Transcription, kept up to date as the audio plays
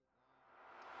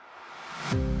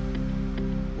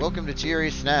Welcome to GRE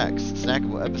Snacks,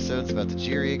 snackable episodes about the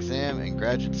GRE exam and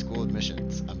graduate school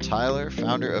admissions. I'm Tyler,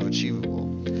 founder of Achievable.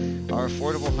 Our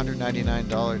affordable $199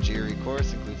 GRE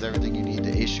course includes everything you need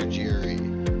to ace your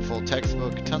GRE. Full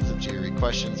textbook, tons of GRE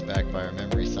questions backed by our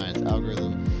memory science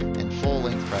algorithm, and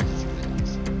full-length practice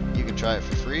exams. You can try it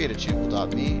for free at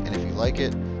achievable.me, and if you like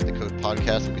it, the code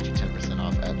podcast will get you 10%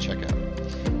 off at checkout.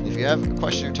 If you have a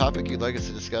question or topic you'd like us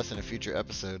to discuss in a future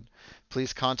episode,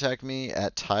 please contact me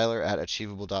at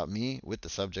tyler@achievable.me with the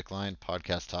subject line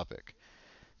podcast topic.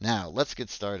 Now, let's get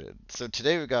started. So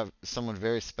today we've got someone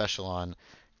very special on,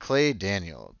 Clay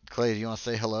Daniel. Clay, do you want to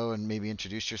say hello and maybe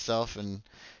introduce yourself and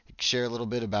share a little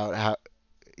bit about how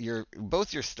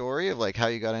both your story of like how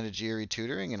you got into GRE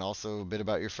tutoring and also a bit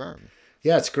about your firm?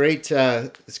 Yeah, it's great.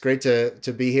 It's great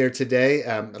to be here today.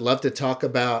 I'd love to talk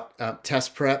about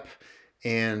test prep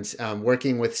and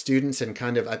working with students and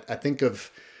kind of I think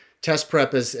of test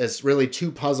prep as really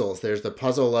two puzzles. There's the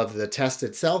puzzle of the test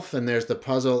itself, and there's the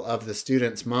puzzle of the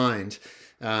student's mind.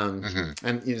 And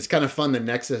it's kind of fun, the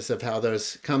nexus of how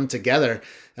those come together.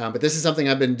 But this is something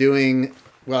I've been doing.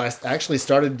 Well, I actually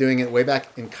started doing it way back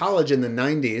in college in the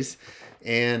 90s,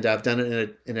 and I've done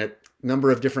it in a number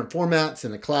of different formats,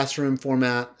 in a classroom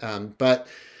format. But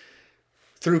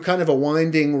through kind of a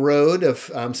winding road of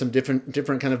some different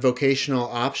kind of vocational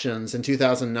options, in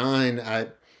 2009, I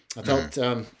felt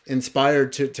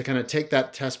inspired to kind of take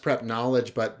that test prep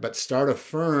knowledge, but start a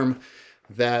firm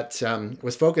that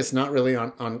was focused not really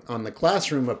on the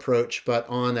classroom approach, but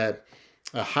on a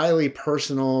highly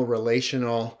personal,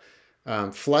 relational,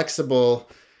 flexible,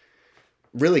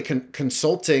 really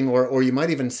consulting, or you might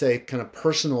even say kind of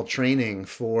personal training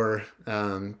for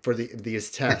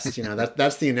these tests. You know,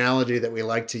 that's the analogy that we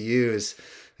like to use.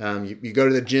 You go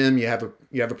to the gym, you have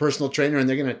a personal trainer, and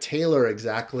they're going to tailor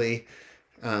exactly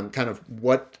kind of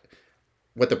what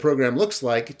the program looks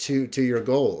like to your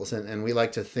goals. And we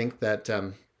like to think that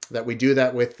that we do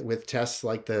that with tests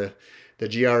like the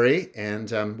GRE,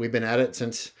 and we've been at it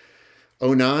since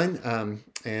 '09,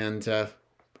 and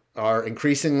are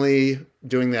increasingly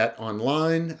doing that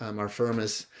online. Our firm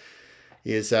is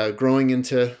growing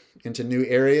into new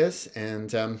areas,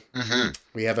 and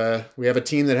we have a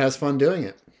team that has fun doing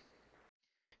it.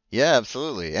 Yeah,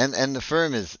 absolutely. And the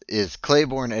firm is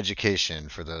Claiborne Education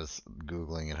for those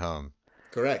Googling at home.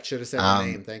 Correct. Should have said the Um,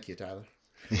 name. Thank you, Tyler.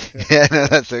 yeah, no,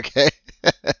 that's okay.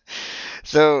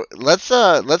 So let's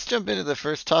jump into the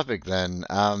first topic then.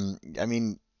 I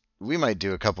mean, we might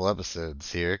do a couple episodes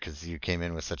here because you came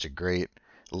in with such a great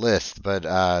list, but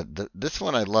this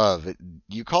one I love.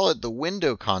 You call it the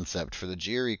window concept for the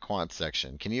GRE quant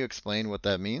section. Can you explain what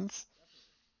that means?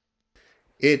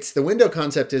 It's the window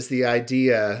concept is the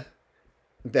idea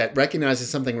that recognizes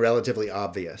something relatively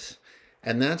obvious,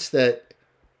 and that's that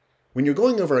when you're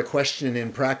going over a question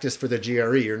in practice for the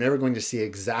GRE, you're never going to see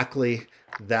exactly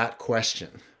that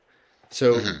question.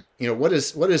 So, Hmm. what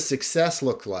does success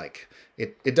look like?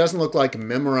 It doesn't look like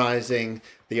memorizing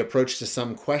the approach to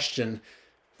some question.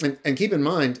 And keep in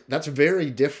mind, that's very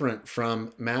different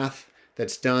from math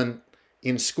that's done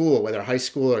in school, whether high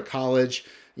school or college.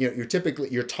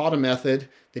 You're taught a method,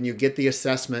 then you get the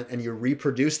assessment, and you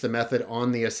reproduce the method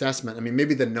on the assessment. I mean,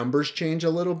 maybe the numbers change a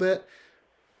little bit,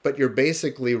 but you're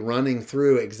basically running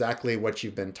through exactly what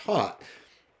you've been taught.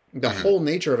 The Hmm. whole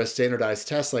nature of a standardized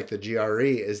test like the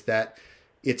GRE is that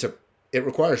it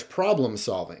requires problem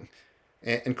solving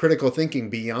and critical thinking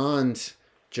beyond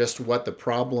just what the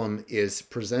problem is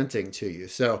presenting to you.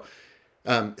 So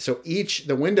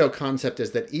the window concept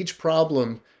is that each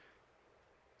problem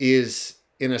is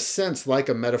in a sense like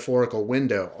a metaphorical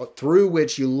window through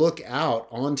which you look out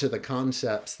onto the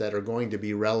concepts that are going to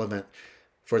be relevant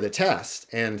for the test.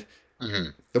 And Hmm.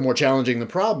 the more challenging the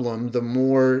problem, the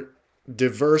more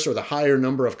diverse or the higher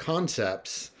number of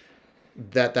concepts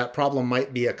that problem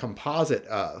might be a composite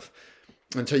of.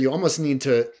 And so you almost need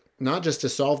to not just to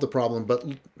solve the problem, but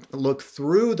look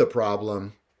through the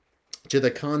problem to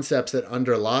the concepts that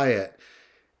underlie it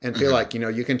and feel Hmm. like,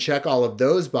 you can check all of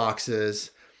those boxes,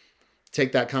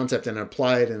 take that concept and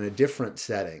apply it in a different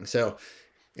setting. So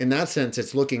in that sense,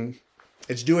 it's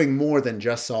doing more than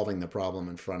just solving the problem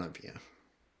in front of you.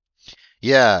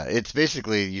 Yeah, it's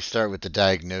basically you start with the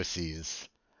diagnoses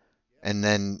and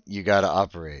then you got to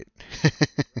operate.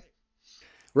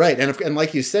 Right. And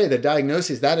like you say, the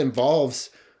diagnosis that involves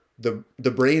the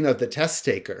brain of the test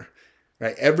taker,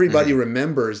 right? Everybody Hmm.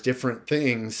 remembers different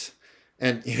things.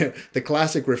 And the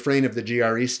classic refrain of the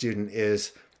GRE student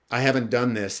is, I haven't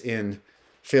done this in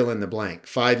fill in the blank,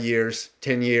 5 years,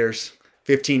 10 years,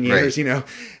 15 Right. years.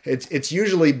 It's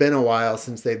usually been a while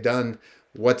since they've done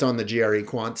what's on the GRE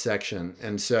quant section.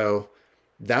 And so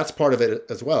that's part of it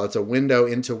as well. It's a window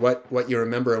into what you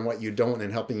remember and what you don't,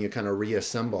 and helping you kind of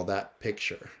reassemble that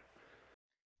picture.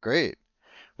 Great.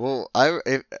 Well,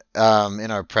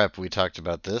 in our prep we talked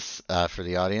about this for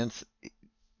the audience.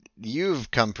 You've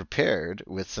come prepared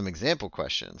with some example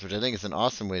questions, which I think is an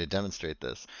awesome way to demonstrate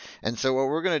this. And so what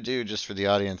we're going to do just for the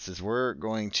audience is we're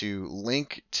going to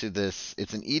link to this.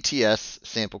 It's an ETS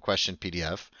sample question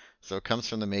PDF. So it comes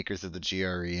from the makers of the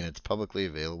GRE and it's publicly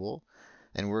available.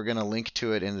 And we're going to link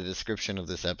to it in the description of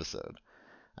this episode.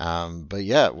 But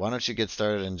yeah, why don't you get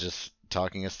started and just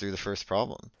talking us through the first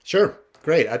problem? Sure.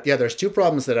 Great. Yeah, there's two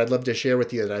problems that I'd love to share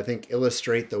with you that I think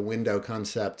illustrate the window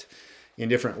concept in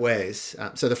different ways.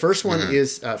 So the first one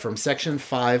is from section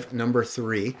 5, number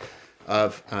 3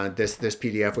 of this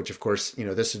PDF, which of course,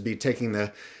 this would be taking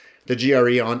the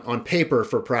GRE on paper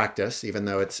for practice, even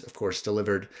though it's of course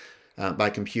delivered by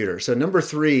computer. So number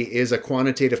 3 is a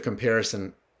quantitative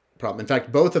comparison problem. In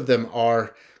fact, both of them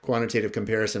are quantitative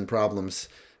comparison problems.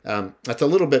 That's a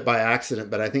little bit by accident,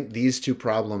 but I think these two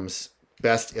problems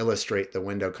best illustrate the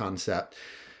window concept.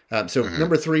 So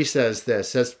number 3 says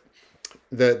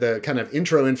the kind of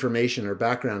intro information or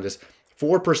background is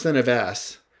 4% of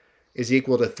S is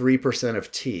equal to 3%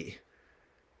 of T.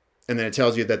 And then it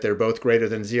tells you that they're both greater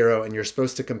than 0, and you're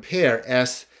supposed to compare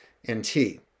S and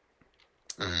T.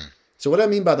 So what I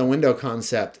mean by the window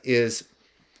concept is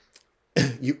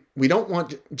we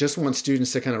don't just want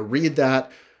students to kind of read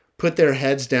that, put their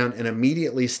heads down, and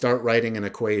immediately start writing an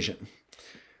equation.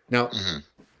 Now,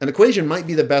 an equation might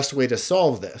be the best way to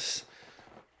solve this,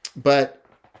 but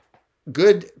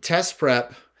good test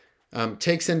prep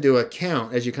takes into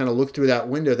account, as you kind of look through that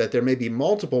window, that there may be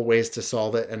multiple ways to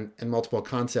solve it and multiple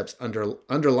concepts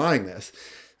underlying this.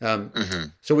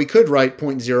 So we could write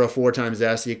 0.04 times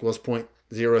S equals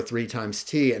 0.03 times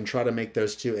T and try to make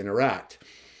those two interact.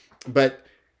 But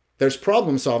there's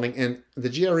problem solving, and the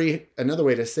GRE, another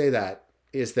way to say that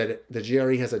is that the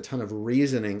GRE has a ton of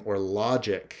reasoning or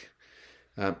logic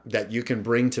that you can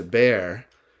bring to bear,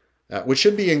 which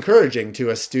should be encouraging to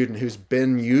a student who's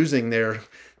been using their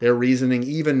reasoning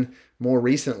even more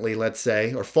recently, let's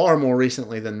say, or far more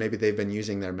recently than maybe they've been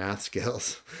using their math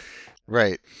skills.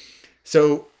 Right.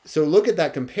 So look at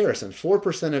that comparison.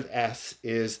 4% of S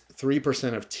is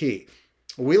 3% of T.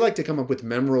 We like to come up with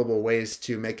memorable ways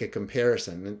to make a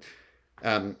comparison,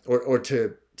 or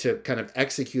to kind of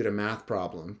execute a math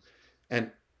problem.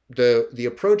 And the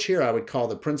approach here I would call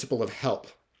the principle of help.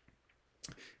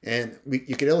 And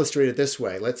you could illustrate it this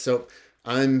way. So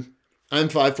I'm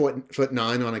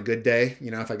 5'9" on a good day.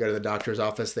 If I go to the doctor's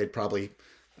office, I'm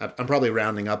probably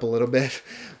rounding up a little bit.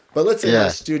 But let's say my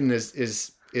student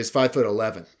is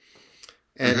 5'11",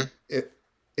 and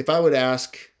if I would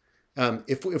ask,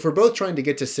 if we're both trying to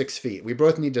get to 6 feet, we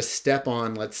both need to step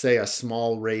on, let's say, a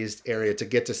small raised area to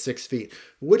get to 6 feet.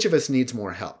 Which of us needs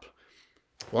more help?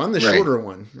 Well, I'm the shorter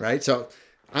one, right? So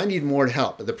I need more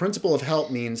help. The principle of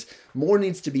help means more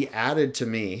needs to be added to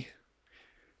me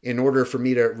in order for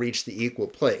me to reach the equal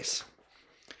place.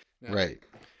 Now, right.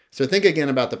 So think again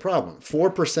about the problem.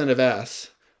 4% of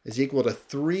S is equal to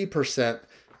 3%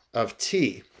 of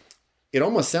T. It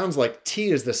almost sounds like T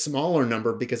is the smaller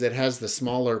number because it has the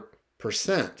smaller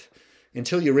percent,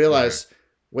 until you realize,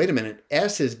 wait a minute,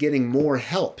 S is getting more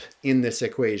help in this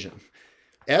equation.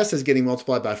 S is getting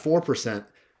multiplied by 4%.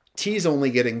 T is only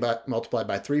getting multiplied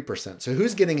by 3%. So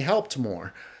who's getting helped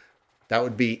more? That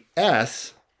would be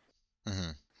S.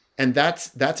 And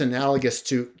that's analogous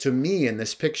to me in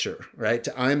this picture, right?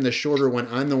 I'm the shorter one.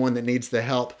 I'm the one that needs the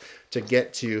help to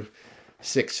get to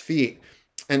 6 feet.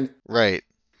 And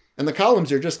the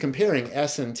columns are just comparing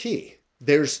S and T.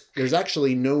 There's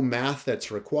actually no math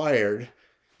that's required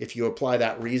if you apply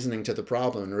that reasoning to the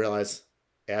problem and realize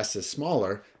S is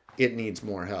smaller. It needs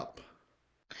more help.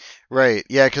 Right.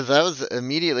 Yeah, because that was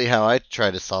immediately how I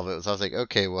tried to solve it. I was like,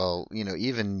 okay, well,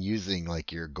 even using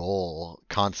like your goal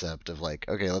concept of like,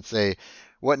 okay, let's say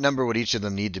what number would each of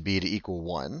them need to be to equal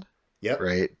 1? Yep.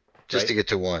 Right? Just to get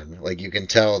to 1. Like you can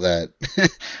tell that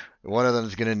one of them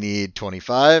is going to need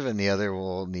 25 and the other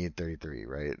will need 33,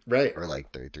 right? Right. Or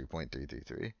like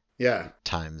 33.333. Yeah.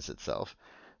 Times itself.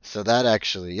 So that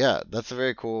actually, that's a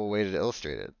very cool way to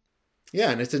illustrate it.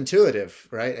 Yeah, and it's intuitive,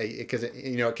 right? Because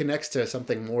it connects to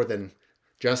something more than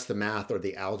just the math or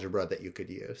the algebra that you could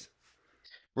use.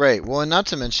 Right. Well, and not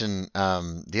to mention,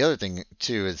 the other thing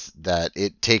too is that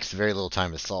it takes very little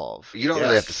time to solve. You don't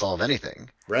really have to solve anything.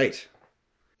 Right.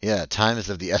 Yeah, time is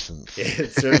of the essence.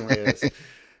 It certainly is.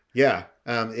 Yeah.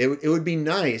 It would be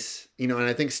nice, and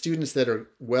I think students that are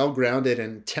well grounded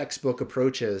in textbook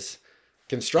approaches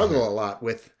can struggle a lot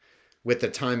with the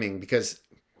timing, because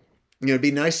it'd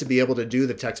be nice to be able to do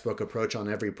the textbook approach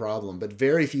on every problem, but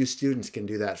very few students can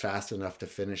do that fast enough to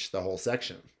finish the whole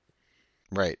section.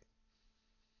 Right.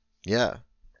 Yeah.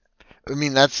 I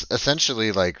mean, that's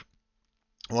essentially like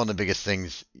one of the biggest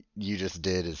things you just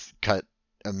did is cut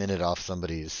a minute off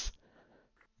somebody's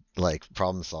like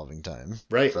problem solving time.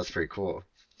 Right. So that's pretty cool.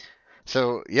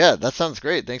 So yeah, that sounds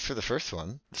great. Thanks for the first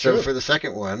one. So Sure. for the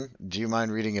second one, do you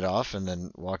mind reading it off and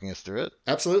then walking us through it?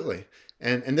 Absolutely.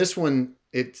 And this one,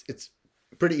 it's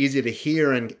pretty easy to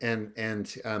hear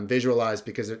and visualize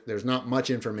because there's not much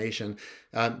information.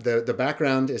 The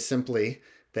background is simply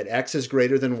that x is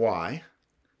greater than y.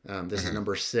 This is Hmm.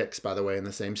 number 6, by the way, in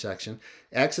the same section.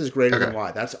 X is greater than Okay.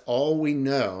 y. That's all we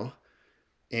know.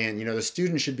 And the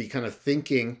student should be kind of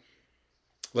thinking,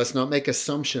 let's not make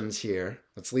assumptions here.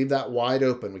 Let's leave that wide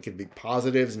open. We could be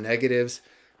positives, negatives,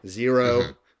 zero,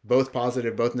 Hmm. both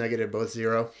positive, both negative, both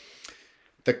zero.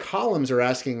 The columns are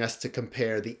asking us to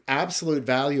compare the absolute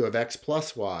value of x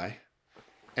plus y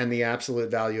and the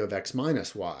absolute value of x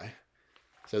minus y.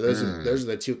 So those Mm. are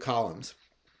the two columns.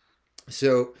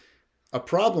 So a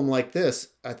problem like this,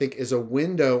 I think, is a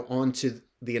window onto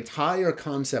the entire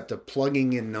concept of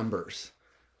plugging in numbers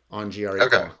on GRE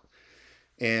Okay. Quant.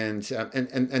 And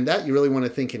that you really want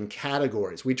to think in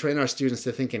categories. We train our students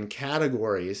to think in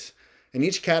categories, and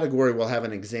each category will have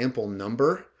an example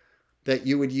number that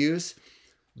you would use.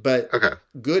 But Okay.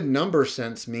 good number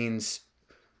sense means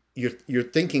you're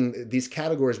thinking these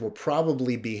categories will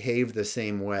probably behave the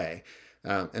same way,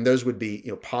 and those would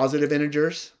be positive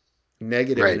integers,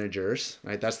 negative Right. integers,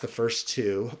 right? That's the first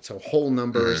two. So whole Hmm.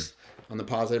 numbers on the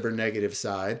positive or negative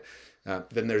side.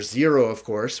 Then there's zero, of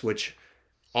course, which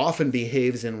often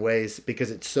behaves in ways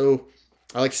because it's so.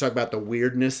 I like to talk about the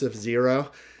weirdness of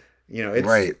zero. You know, it's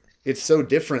Right. it's so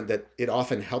different that it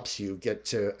often helps you get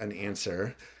to an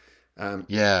answer. Um,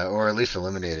 Yeah, or at least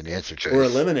eliminate an answer or choice.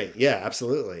 eliminate. Yeah,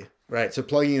 absolutely. Right. So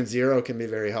plugging in zero can be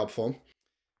very helpful.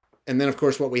 And then, of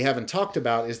course, what we haven't talked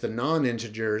about is the non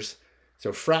integers,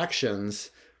 so fractions,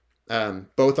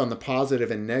 both on the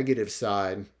positive and negative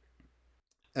side.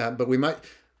 But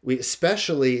we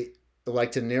especially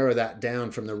like to narrow that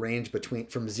down from the range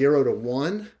from 0 to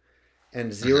 1 and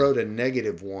Hmm. 0 to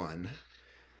 -1,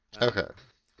 Okay.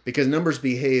 because numbers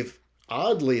behave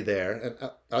oddly there.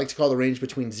 And I like to call the range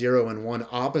between 0 and 1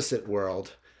 opposite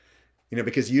world,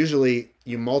 because usually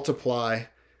you multiply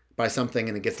by something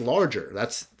and it gets larger.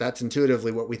 That's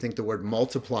intuitively what we think the word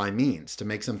multiply means, to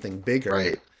make something bigger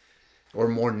Right. or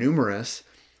more numerous.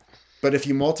 But if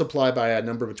you multiply by a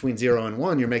number between 0 and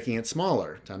 1, you're making it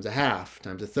smaller, times a half,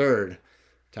 times a third,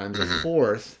 times a Hmm.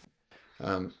 fourth.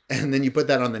 And then you put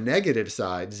that on the negative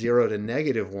side, 0 to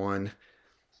 -1,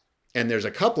 and there's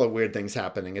a couple of weird things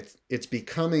happening. It's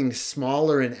becoming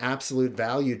smaller in absolute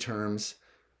value terms,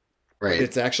 but Right.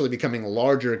 it's actually becoming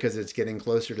larger because it's getting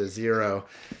closer to zero.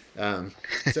 Um,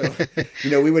 so,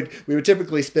 we would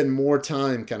typically spend more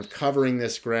time kind of covering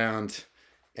this ground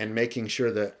and making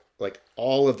sure that like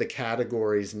all of the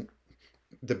categories,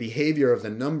 the behavior of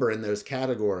the number in those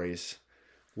categories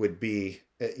would be,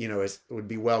 would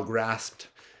be well grasped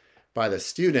by the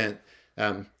student.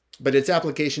 Um, but its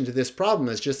application to this problem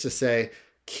is just to say,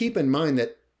 keep in mind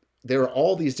that there are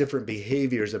all these different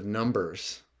behaviors of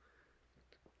numbers.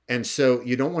 And so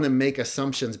you don't want to make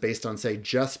assumptions based on, say,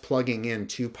 just plugging in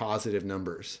two positive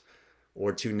numbers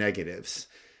or two negatives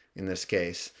in this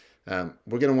case. We're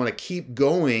going to want to keep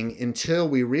going until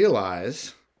we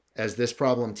realize, as this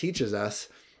problem teaches us,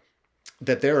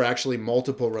 that there are actually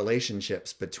multiple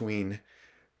relationships between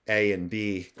A and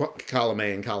B, column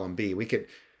A and column B. We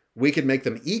could make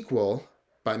them equal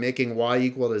by making y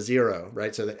equal to 0,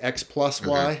 right? So that x plus Hmm.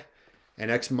 y and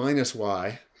x minus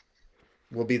y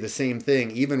will be the same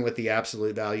thing, even with the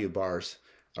absolute value bars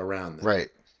around them, Right.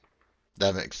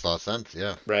 That makes a lot of sense.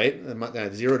 Yeah. right?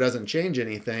 Zero doesn't change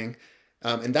anything.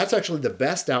 And that's actually the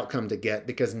best outcome to get,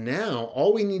 because now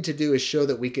all we need to do is show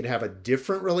that we could have a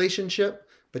different relationship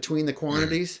between the Hmm.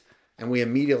 quantities, and we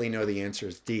immediately know the answer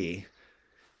is D.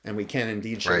 And we can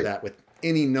indeed show Right. that with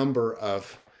any number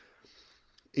of.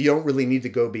 You don't really need to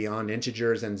go beyond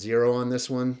integers and zero on this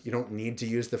one. You don't need to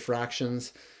use the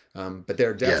fractions. But there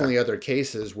are Yeah. definitely other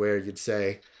cases where you'd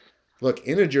say, look,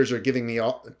 integers are giving me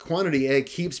quantity A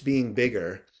keeps being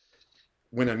bigger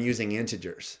when I'm using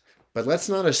integers. But let's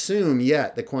not assume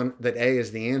yet that A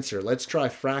is the answer. Let's try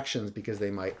fractions because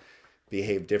they might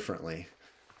behave differently.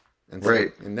 And so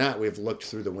Right. in that, we've looked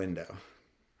through the window.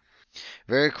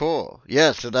 Very cool.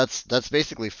 Yeah, so that's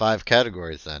basically five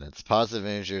categories then. It's positive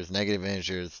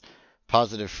integers,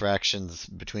 positive fractions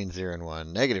between 0 and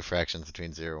 1, negative fractions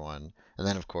between 0 and 1, and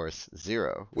then of course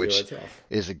 0, 0 which itself.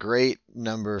 is a great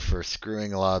number for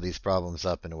screwing a lot of these problems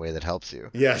up in a way that helps you.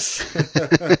 Yes.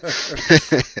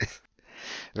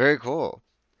 Very cool.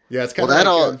 Yeah, it's Well, kind of that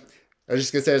like all. I was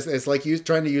just gonna say it's like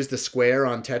trying to use the square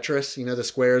on Tetris. You know, the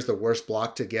square is the worst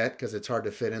block to get because it's hard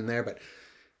to fit in there. But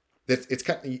it's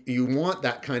kind you want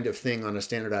that kind of thing on a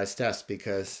standardized test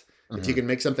because if you Mhm. can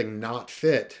make something not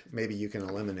fit, maybe you can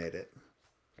eliminate it.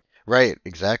 Right,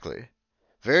 exactly.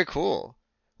 Very cool.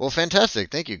 Well,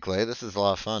 fantastic. Thank you, Clay. This is a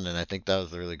lot of fun, and I think that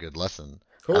was a really good lesson.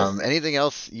 Cool. Anything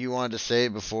else you wanted to say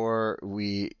before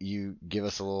you give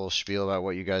us a little spiel about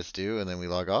what you guys do, and then we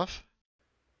log off?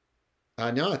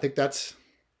 No, I think that's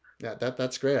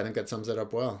great. I think that sums it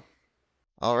up well.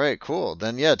 All right, cool.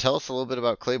 Then yeah, tell us a little bit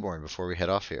about Claiborne before we head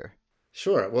off here.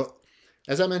 Sure. Well,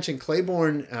 as I mentioned,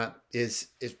 Claiborne is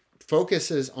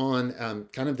focuses on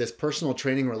kind of this personal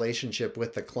training relationship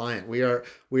with the client. We are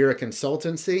a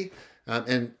consultancy,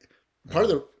 and part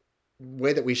of Hmm. the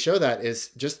way that we show that is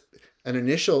just an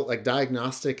initial like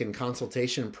diagnostic and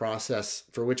consultation process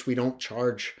for which we don't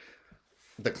charge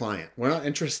the client. We're not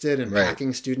interested in Right.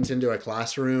 packing students into a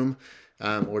classroom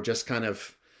or just kind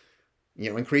of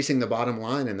increasing the bottom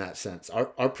line in that sense.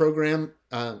 Our program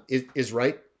is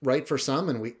right for some,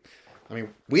 and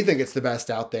we think it's the best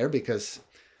out there because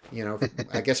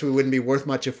I guess we wouldn't be worth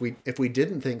much if we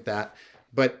didn't think that.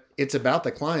 But it's about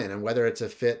the client and whether it's a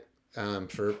fit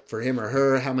for him or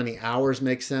her, how many hours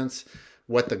make sense,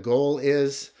 what the goal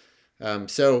is.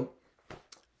 So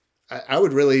I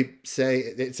would really say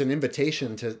it's an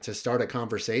invitation to start a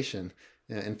conversation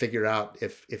and figure out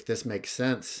if this makes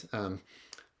sense.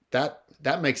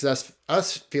 That makes us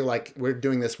feel like we're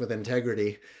doing this with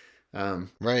integrity.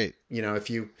 Um, Right. if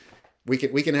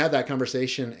we can have that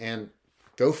conversation and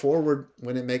go forward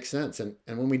when it makes sense, and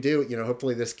when we do,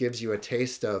 hopefully this gives you a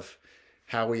taste of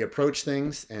how we approach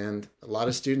things. And a lot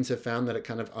of students have found that it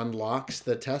kind of unlocks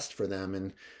the test for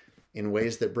them in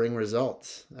ways that bring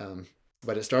results.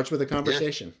 But it starts with a Yeah.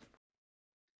 conversation.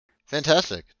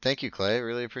 Fantastic. Thank you, Clay.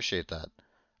 Really appreciate that.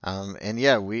 And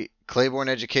yeah, we Claiborne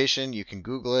Education, you can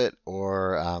Google it,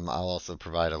 or I'll also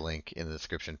provide a link in the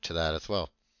description to that as well.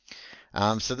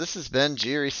 So this has been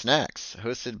GRE Snacks,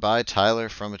 hosted by Tyler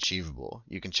from Achievable.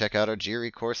 You can check out our GRE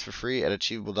course for free at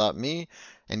achievable.me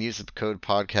and use the code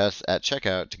podcast at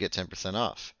checkout to get 10%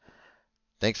 off.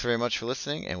 Thanks very much for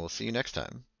listening, and we'll see you next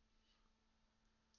time.